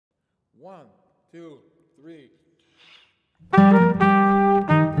1, 2, 3.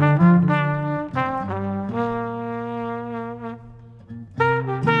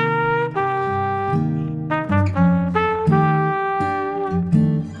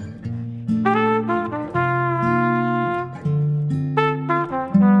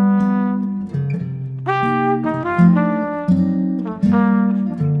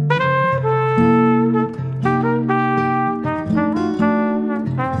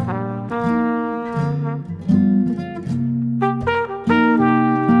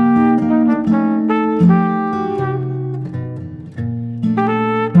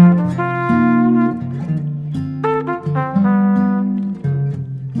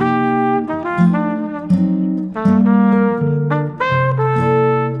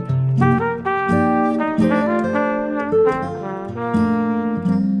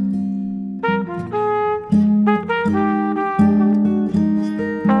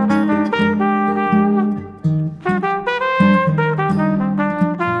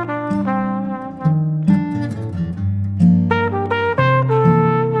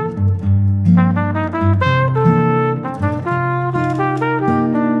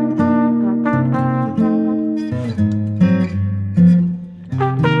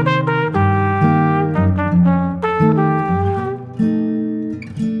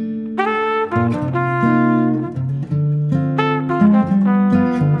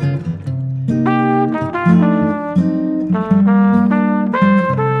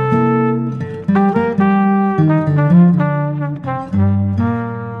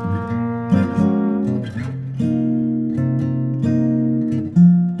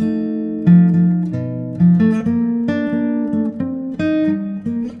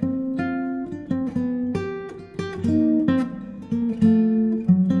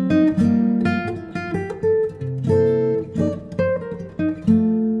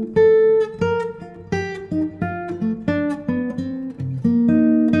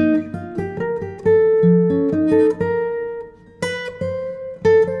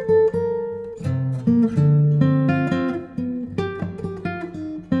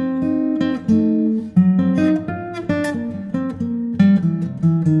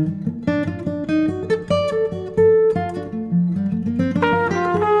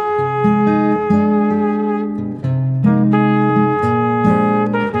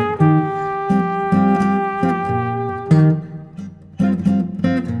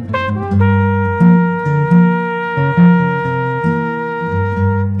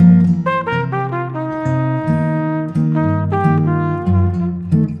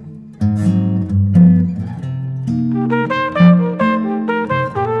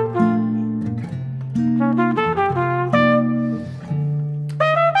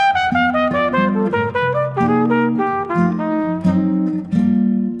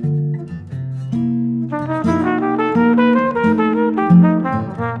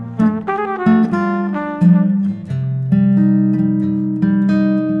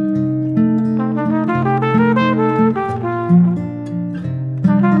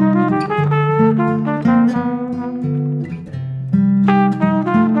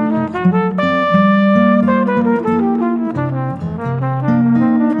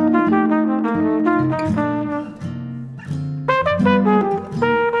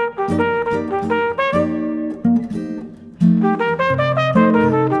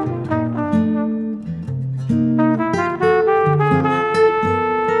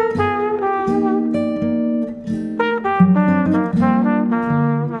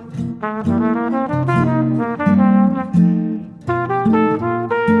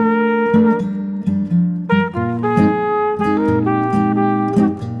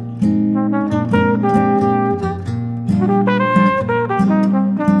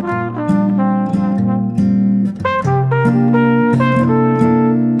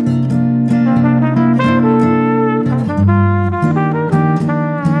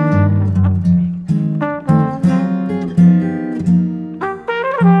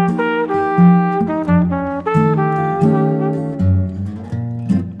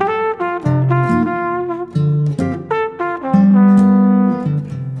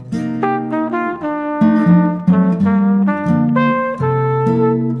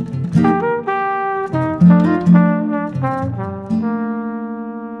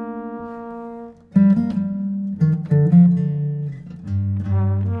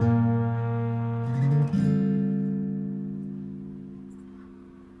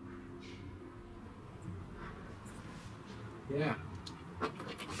 Yeah.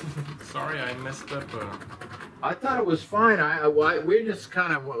 Sorry, I messed up. I thought it was fine. We just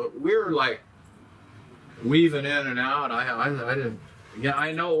kind of, we were like weaving in and out. I didn't, Yeah,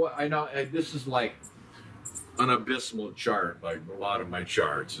 I know. This is like an abysmal chart, like a lot of my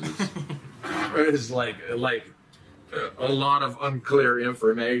charts. It's like a lot of unclear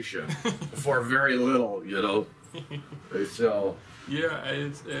information for very little, you know. So yeah,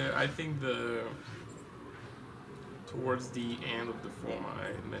 it's, I think towards the end of the form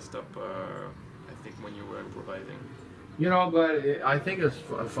I messed up. I think when you were improvising. you know, but I think it's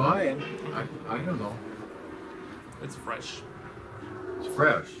fine. I don't know. It's fresh. It's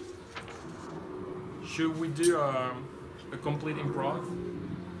fresh. Should we do a complete improv?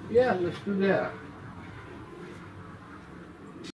 Yeah, let's do that.